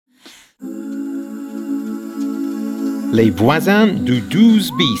Les Voisins du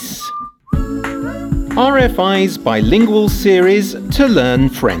 12 bis. RFI's bilingual series to learn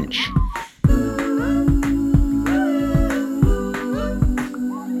French.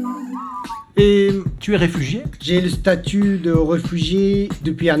 Et tu es réfugié ? J'ai le statut de réfugié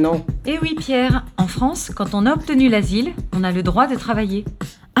depuis 1 an. Eh oui Pierre, en France, quand on a obtenu l'asile, on a le droit de travailler.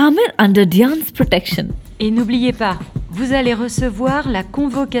 I'm under Diane's protection. Et n'oubliez pas, vous allez recevoir la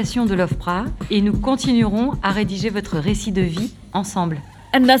convocation de l'OFPRA et nous continuerons à rédiger votre récit de vie ensemble.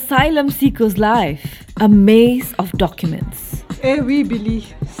 An asylum seeker's life, a maze of documents. Eh oui,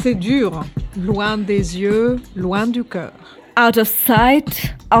 Billy, c'est dur. Loin des yeux, loin du cœur. Out of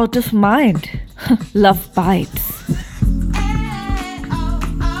sight, out of mind. Love bites.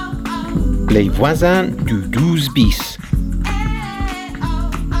 Les Voisins du 12 bis.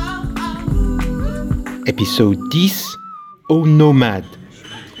 Épisode 10. Aux nomades.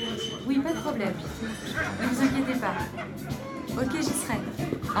 Oui, pas de problème. Ne vous inquiétez pas. Ok, j'y serai.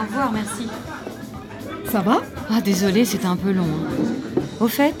 Au revoir, merci. Ça va ? Ah, désolée, c'était un peu long. Au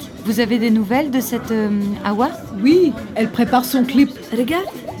fait, vous avez des nouvelles de cette Awa ? Oui, elle prépare son clip. Regarde,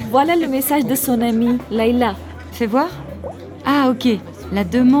 voilà le message de son amie, Laila. Fais voir. Ah, ok. La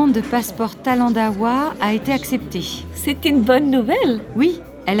demande de passeport talent d'Awa a été acceptée. C'est une bonne nouvelle. Oui,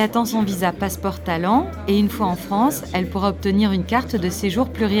 elle attend son visa passeport talent et une fois en France, elle pourra obtenir une carte de séjour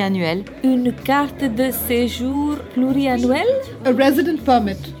pluriannuelle. Une carte de séjour pluriannuelle? A resident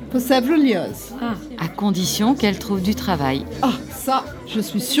permit for several years. Ah. À condition qu'elle trouve du travail. Ah, ça, je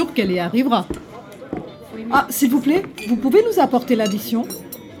suis sûre qu'elle y arrivera. Ah, s'il vous plaît, vous pouvez nous apporter l'addition ?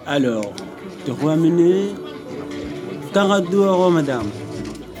 Alors, te ramener 42 €, madame.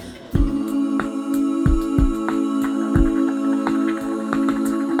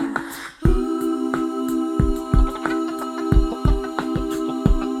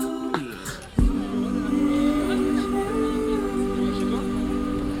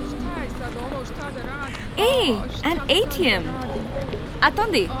 Hey, an ATM.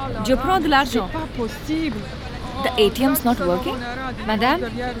 Attendez, je prends de l'argent. Pas possible. The ATM's not working?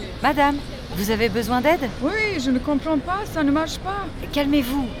 Madame, vous avez besoin d'aide ? Oui, je ne comprends pas, ça ne marche pas.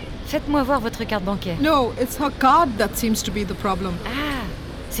 Calmez-vous. Faites-moi voir votre carte bancaire. No, it's her card that seems to be the problem. Ah,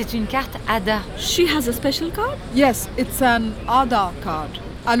 c'est une carte ADA. She has a special card? Yes, it's an Aadhaar card.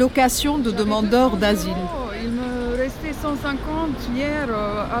 Allocation de demandeur d'asile. Il me restait 150 hier,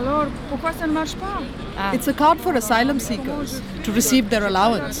 alors pourquoi ça ne marche pas ? Ah. It's a card for asylum seekers to receive their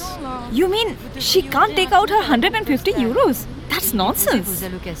allowance. You mean she can't take out her 150 euros? That's Utilisez nonsense. vos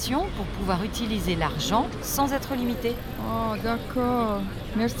allocations pour pouvoir utiliser l'argent sans être limité. Oh, d'accord.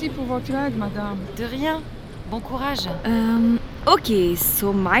 Merci pour votre aide, madame. De rien. Bon courage. Okay,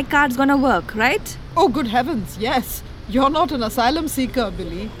 so my card's gonna work, right? Oh, good heavens, yes. You're not an asylum seeker,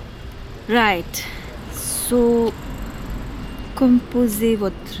 Billy. Right. So, composez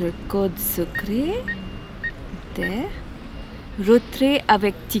votre code secret. There. Retrait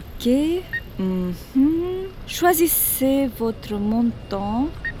avec ticket. Choisissez votre montant.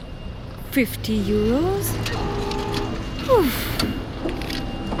 50 euros. Ouf.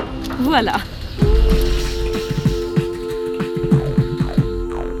 Voilà.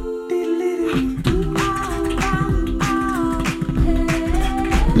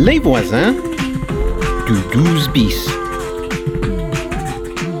 Les Voisins du 12 bis.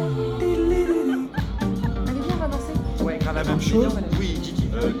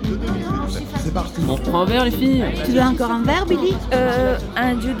 On reprend un verre, les filles. Tu veux encore un verre, Billy ?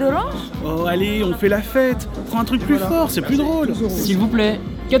 Un jus d'orange? Oh, allez, on fait la fête. Prends un truc plus fort, c'est plus drôle. S'il vous plaît,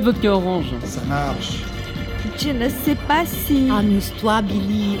 4 vodka orange. Ça marche. Je ne sais pas si... Amuse-toi,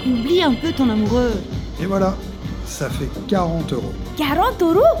 Billy. Oublie un peu ton amoureux. Et voilà, ça fait 40 €. 40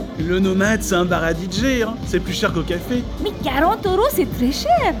 euros? Le nomade, c'est un bar à DJ, hein. C'est plus cher qu'au café. Mais 40 euros, c'est très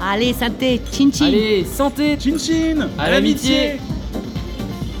cher. Allez, santé, chin-chin. Allez, santé. Chin chin. À l'amitié.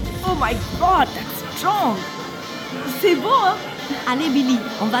 Oh my God, that's strong. C'est bon, hein? Allez, Billy,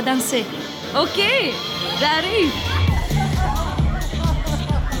 on va danser. Ok, j'arrive.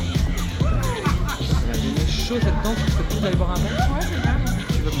 Chaud cette danse, je peux plus aller boire un verre.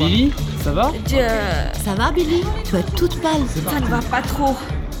 Billy, ça va ? Ça va, Billy ? Tu es toute pâle. Ça ne va pas trop.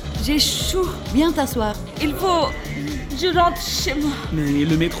 J'ai chaud. Viens t'asseoir. Il faut... Je rentre chez moi. Mais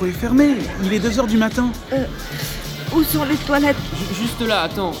le métro est fermé. Il est 2 h du matin. Où sont les toilettes? Juste là,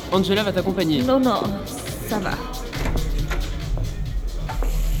 attends. Angela va t'accompagner. Non, ça va.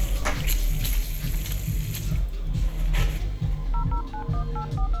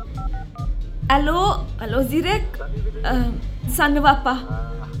 Allô, Zirek? Ça ne va pas.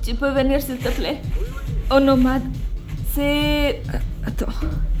 Tu peux venir, s'il te plaît? Au nomade. C'est... Attends.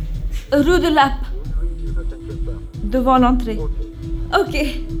 Rue de Lappe. devant l'entrée. Ok,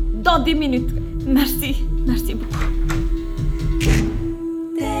 dans 10 minutes. Merci, merci beaucoup.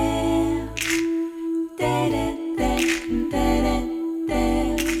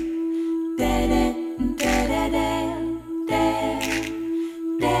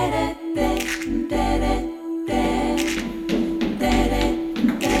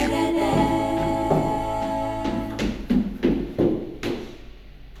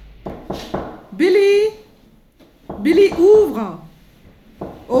 Billy! Billy, ouvre!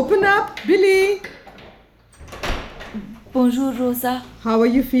 Open up, Billy! Bonjour, Rosa. How are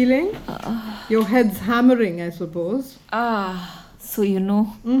you feeling? Your head's hammering, I suppose. So you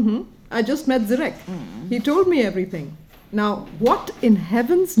know. I just met Zirek. He told me everything. Now, what in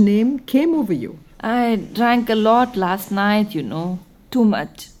heaven's name came over you? I drank a lot last night, you know. Too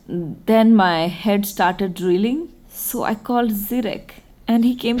much. Then my head started drilling. So I called Zirek and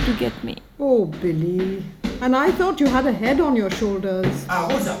he came to get me. Oh, Billy. And I thought you had a head on your shoulders. Ah,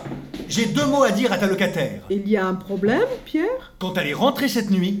 Rosa, j'ai 2 mots à dire à ta locataire. Il y a un problème, Pierre? Quand elle est rentrée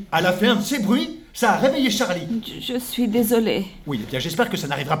cette nuit, elle a fait un de ces bruits, ça a réveillé Charlie. Je suis désolée. Oui, eh bien j'espère que ça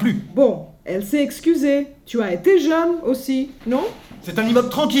n'arrivera plus. Bon, elle s'est excusée. Tu as été jeune aussi, non? C'est un immeuble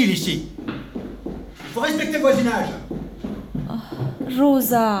tranquille ici. Faut respecter le voisinage.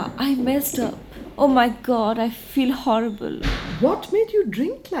 Rosa, I messed up. Oh my God, I feel horrible. What made you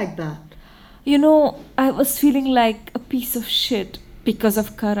drink like that? You know, I was feeling like a piece of shit because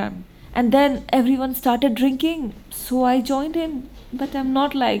of Karan. And then everyone started drinking, so I joined in. But I'm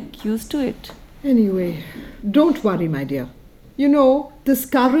not used to it. Anyway, don't worry, my dear. You know, this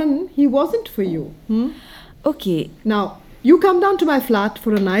Karan, he wasn't for you. Okay. Now, you come down to my flat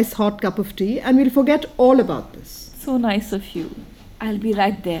for a nice hot cup of tea and we'll forget all about this. So nice of you. I'll be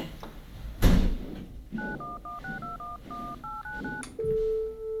right there.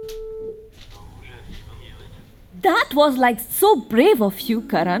 That was so brave of you,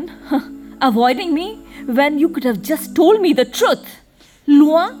 Karan. Avoiding me when you could have just told me the truth.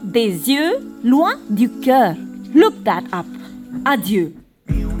 Loin des yeux, loin du cœur. Look that up. Adieu.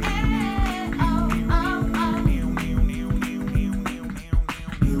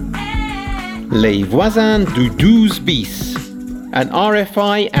 Les Voisins du 12 bis, an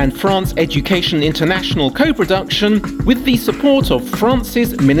RFI and France Education International co-production with the support of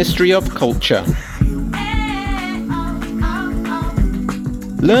France's Ministry of Culture.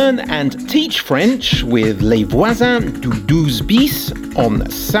 Learn and teach French with Les Voisins du 12 bis on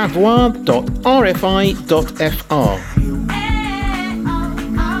savoir.rfi.fr.